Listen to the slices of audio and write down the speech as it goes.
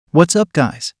What's up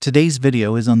guys? Today's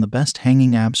video is on the best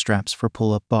hanging ab straps for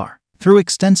pull-up bar. Through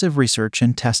extensive research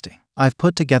and testing, I've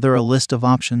put together a list of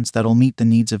options that'll meet the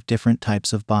needs of different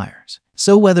types of buyers.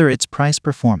 So whether it's price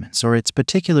performance or its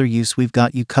particular use, we've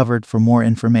got you covered. For more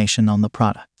information on the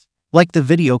product, like the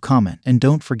video, comment, and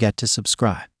don't forget to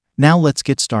subscribe. Now let's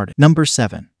get started. Number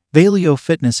 7. Valeo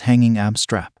Fitness Hanging Ab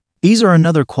Strap. These are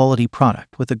another quality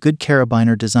product with a good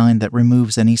carabiner design that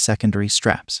removes any secondary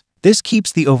straps. This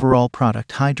keeps the overall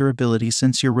product high durability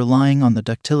since you're relying on the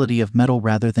ductility of metal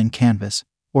rather than canvas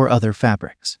or other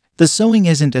fabrics. The sewing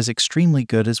isn't as extremely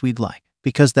good as we'd like,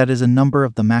 because that is a number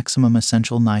of the maximum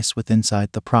essential nice with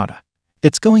inside the product.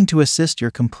 It's going to assist your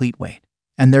complete weight,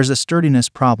 and there's a sturdiness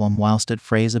problem whilst it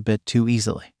frays a bit too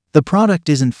easily. The product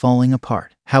isn't falling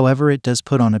apart, however it does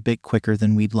put on a bit quicker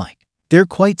than we'd like. They're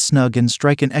quite snug and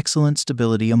strike an excellent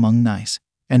stability among nice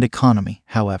and economy,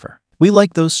 however. We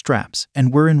like those straps,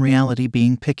 and we're in reality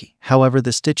being picky. However,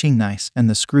 the stitching nice and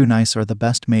the screw nice are the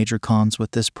best major cons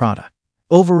with this product.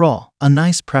 Overall, a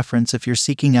nice preference if you're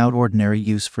seeking out ordinary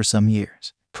use for some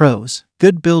years. Pros: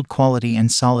 good build quality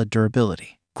and solid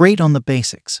durability. Great on the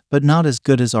basics, but not as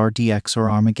good as RDX or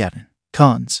Armageddon.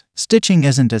 Cons: stitching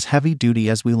isn't as heavy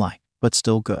duty as we like, but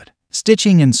still good.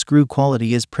 Stitching and screw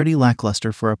quality is pretty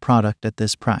lackluster for a product at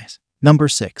this price. Number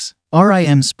 6.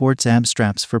 RIMSports Ab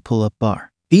Straps for Pull-Up Bar.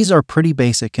 These are pretty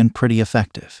basic and pretty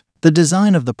effective. The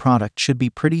design of the product should be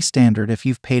pretty standard if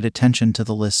you've paid attention to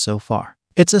the list so far.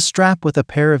 It's a strap with a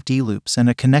pair of D-loops and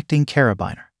a connecting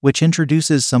carabiner, which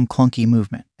introduces some clunky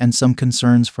movement and some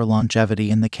concerns for longevity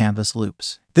in the canvas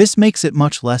loops. This makes it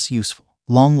much less useful,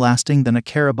 long-lasting than a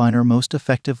carabiner most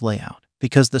effective layout,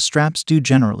 because the straps do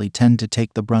generally tend to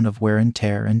take the brunt of wear and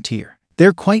tear and tear.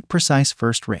 They're quite precise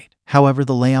first rate, however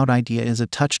the layout idea is a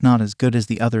touch not as good as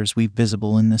the others we've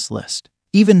visible in this list.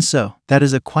 Even so, that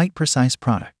is a quite precise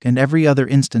product, and every other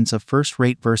instance of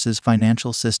first-rate versus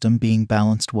financial system being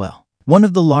balanced well. One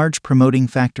of the large promoting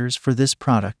factors for this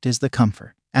product is the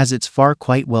comfort, as it's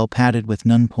quite well padded with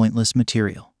non-pointless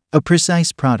material. A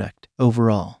precise product,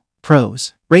 overall.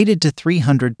 Pros: rated to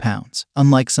 300 pounds,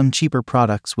 unlike some cheaper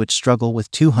products which struggle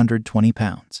with 220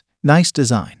 pounds. Nice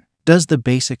design. Does the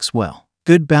basics well.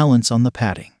 Good balance on the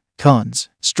padding. Cons: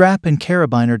 strap and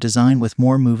carabiner design with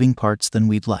more moving parts than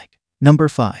we'd like. Number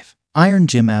 5. Iron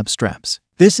Gym Ab Straps.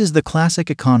 This is the classic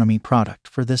economy product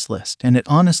for this list, and it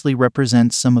honestly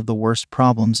represents some of the worst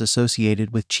problems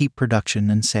associated with cheap production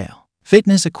and sale.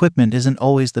 Fitness equipment isn't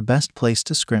always the best place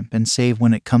to scrimp and save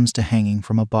when it comes to hanging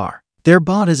from a bar. They're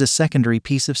bought as a secondary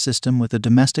piece of system with a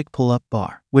domestic pull-up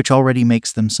bar, which already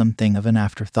makes them something of an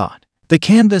afterthought. The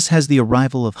canvas has the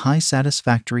arrival of high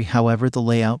satisfactory, however the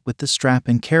layout with the strap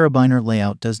and carabiner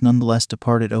layout does nonetheless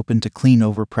depart it open to clean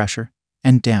overpressure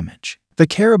and damage. The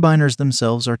carabiners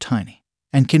themselves are tiny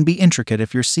and can be intricate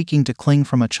if you're seeking to cling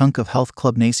from a chunk of Health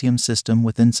Club Nasium system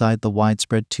with inside the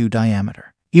widespread 2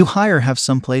 diameter. You have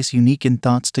someplace unique in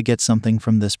thoughts to get something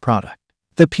from this product.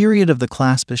 The period of the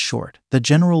clasp is short, the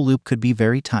general loop could be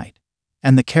very tight,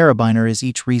 and the carabiner is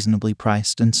each reasonably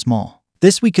priced and small.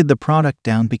 This weakened the product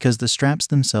down because the straps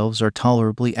themselves are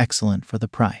tolerably excellent for the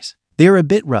price. They're a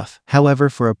bit rough, however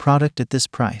for a product at this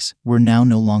price, we're now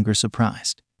no longer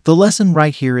surprised. The lesson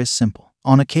right here is simple.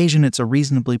 On occasion it's a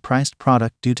reasonably priced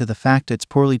product due to the fact it's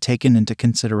poorly taken into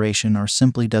consideration or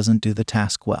simply doesn't do the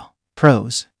task well.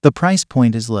 Pros: the price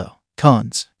point is low.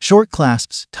 Cons: short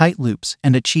clasps, tight loops,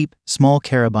 and a cheap, small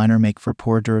carabiner make for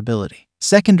poor durability.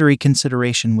 Secondary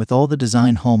consideration with all the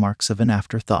design hallmarks of an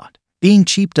afterthought. Being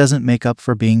cheap doesn't make up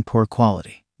for being poor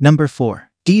quality. Number 4.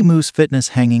 DMoose Fitness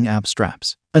Hanging Ab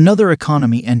Straps. Another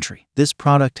economy entry. This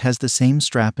product has the same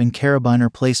strap and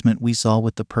carabiner placement we saw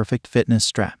with the Perfect Fitness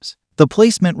straps. The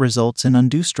placement results in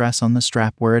undue stress on the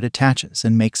strap where it attaches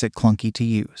and makes it clunky to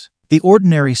use. The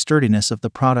ordinary sturdiness of the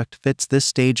product fits this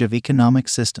stage of economic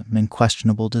system and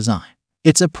questionable design.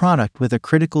 It's a product with a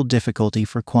critical difficulty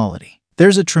for quality.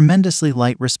 There's a tremendously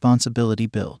light responsibility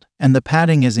build, and the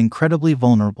padding is incredibly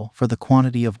vulnerable for the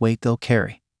quantity of weight they'll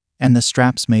carry, and the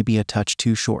straps may be a touch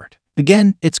too short.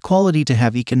 Again, it's quality to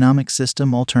have economic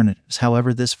system alternatives,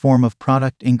 however this form of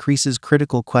product increases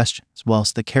critical questions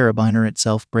whilst the carabiner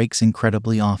itself breaks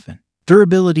incredibly often.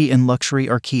 Durability and luxury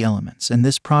are key elements, and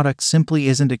this product simply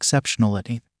isn't exceptional at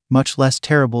either, much less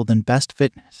terrible than Best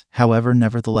Fitness, however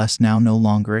nevertheless now no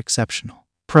longer exceptional.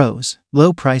 Pros: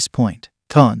 low price point.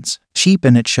 Cons: cheap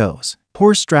and it shows.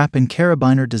 Poor strap and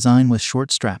carabiner design with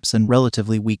short straps and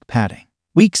relatively weak padding.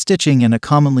 Weak stitching and a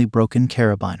commonly broken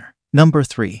carabiner. Number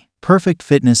 3. Perfect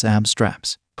Fitness Ab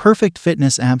Straps. Perfect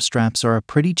Fitness Ab Straps are a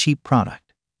pretty cheap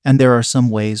product, and there are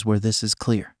some ways where this is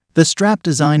clear. The strap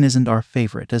design isn't our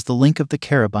favorite, as the link of the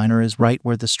carabiner is right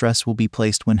where the stress will be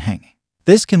placed when hanging.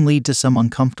 This can lead to some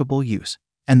uncomfortable use,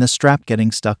 and the strap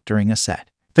getting stuck during a set.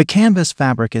 The canvas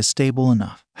fabric is stable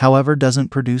enough, however doesn't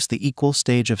produce the equal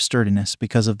stage of sturdiness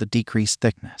because of the decreased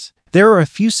thickness. There are a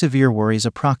few severe worries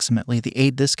approximately the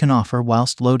aid this can offer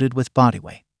whilst loaded with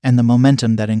bodyweight, and the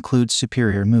momentum that includes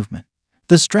superior movement.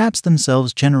 The straps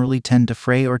themselves generally tend to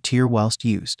fray or tear whilst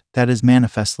used. That is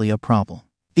manifestly a problem.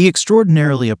 The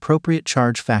extraordinarily appropriate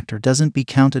charge factor doesn't be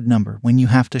counted number when you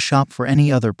have to shop for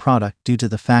any other product due to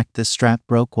the fact this strap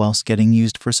broke whilst getting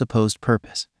used for supposed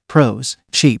purpose. Pros: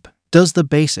 cheap. Does the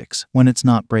basics when it's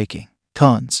not breaking.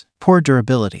 Cons: poor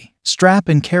durability. Strap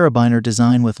and carabiner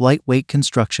design with lightweight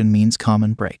construction means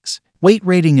common breaks. Weight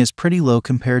rating is pretty low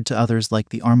compared to others like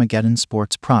the Armageddon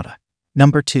Sports product.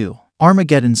 Number 2.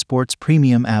 Armageddon Sports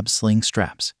Premium Ab Sling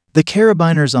Straps. The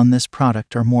carabiners on this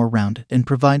product are more rounded and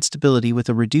provide stability with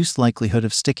a reduced likelihood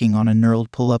of sticking on a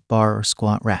knurled pull-up bar or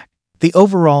squat rack. The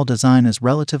overall design is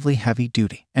relatively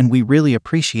heavy-duty, and we really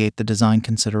appreciate the design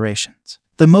considerations.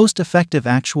 The most effective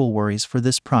actual worries for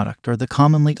this product are the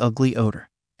commonly ugly odor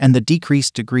and the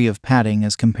decreased degree of padding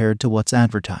as compared to what's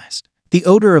advertised. The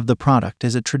odor of the product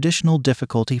is a traditional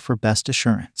difficulty for best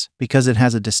assurance because it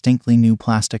has a distinctly new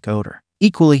plastic odor.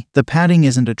 Equally, the padding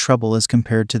isn't a trouble as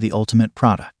compared to the ultimate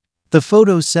product. The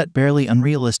photos set barely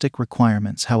unrealistic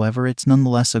requirements, however it's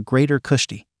nonetheless a greater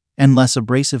cushy and less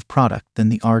abrasive product than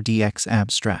the RDX ab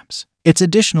straps. It's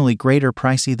additionally greater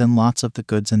pricey than lots of the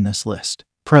goods in this list.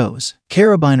 Pros: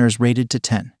 carabiners rated to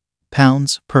 10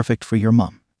 pounds, perfect for your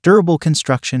mum. Durable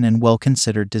construction and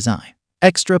well-considered design.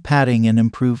 Extra padding and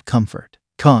improved comfort.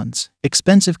 Cons: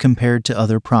 expensive compared to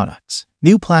other products.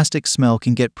 New plastic smell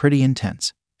can get pretty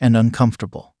intense and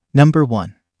uncomfortable. Number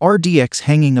 1. RDX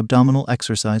Hanging Abdominal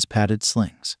Exercise Padded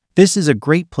Slings. This is a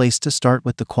great place to start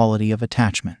with the quality of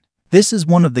attachment. This is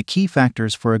one of the key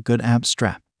factors for a good ab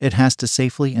strap. It has to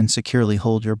safely and securely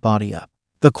hold your body up.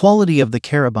 The quality of the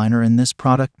carabiner in this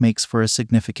product makes for a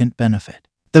significant benefit.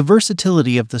 The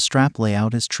versatility of the strap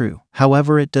layout is true,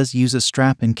 however it does use a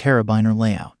strap and carabiner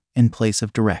layout in place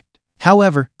of direct.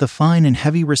 However, the fine and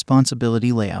heavy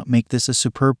responsibility layout make this a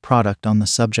superb product on the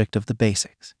subject of the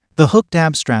basics. The hooked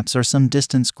ab straps are some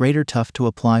distance greater tough to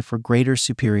apply for greater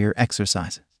superior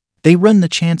exercises. They run the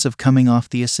chance of coming off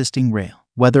the assisting rail,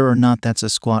 whether or not that's a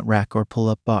squat rack or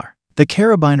pull-up bar. The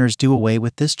carabiners do away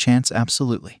with this chance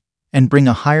absolutely, and bring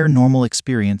a higher normal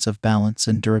experience of balance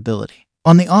and durability.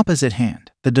 On the opposite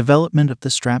hand, the development of the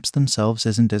straps themselves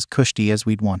isn't as cushy as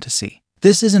we'd want to see.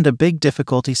 This isn't a big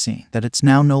difficulty seeing that it's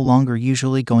now no longer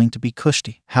usually going to be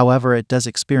cushy, however it does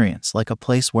experience like a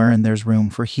place wherein there's room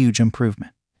for huge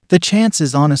improvement. The chance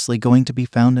is honestly going to be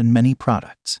found in many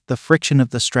products. The friction of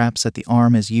the straps at the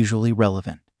arm is usually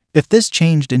relevant. If this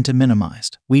changed into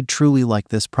minimized, we'd truly like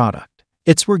this product.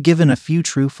 We're given a few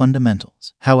true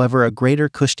fundamentals, however a greater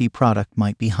cushy product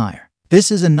might be higher. This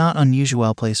is a not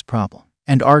unusual place problem,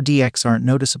 and RDX aren't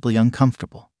noticeably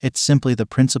uncomfortable. It's simply the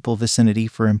principal vicinity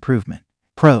for improvement.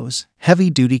 Pros: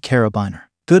 heavy-duty carabiner,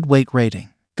 good weight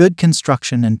rating, good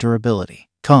construction and durability.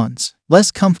 Cons: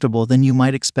 less comfortable than you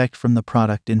might expect from the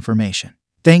product information.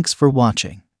 Thanks for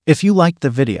watching. If you liked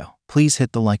the video, please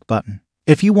hit the like button.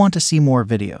 If you want to see more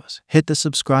videos, hit the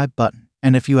subscribe button.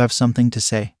 And if you have something to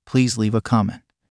say, please leave a comment.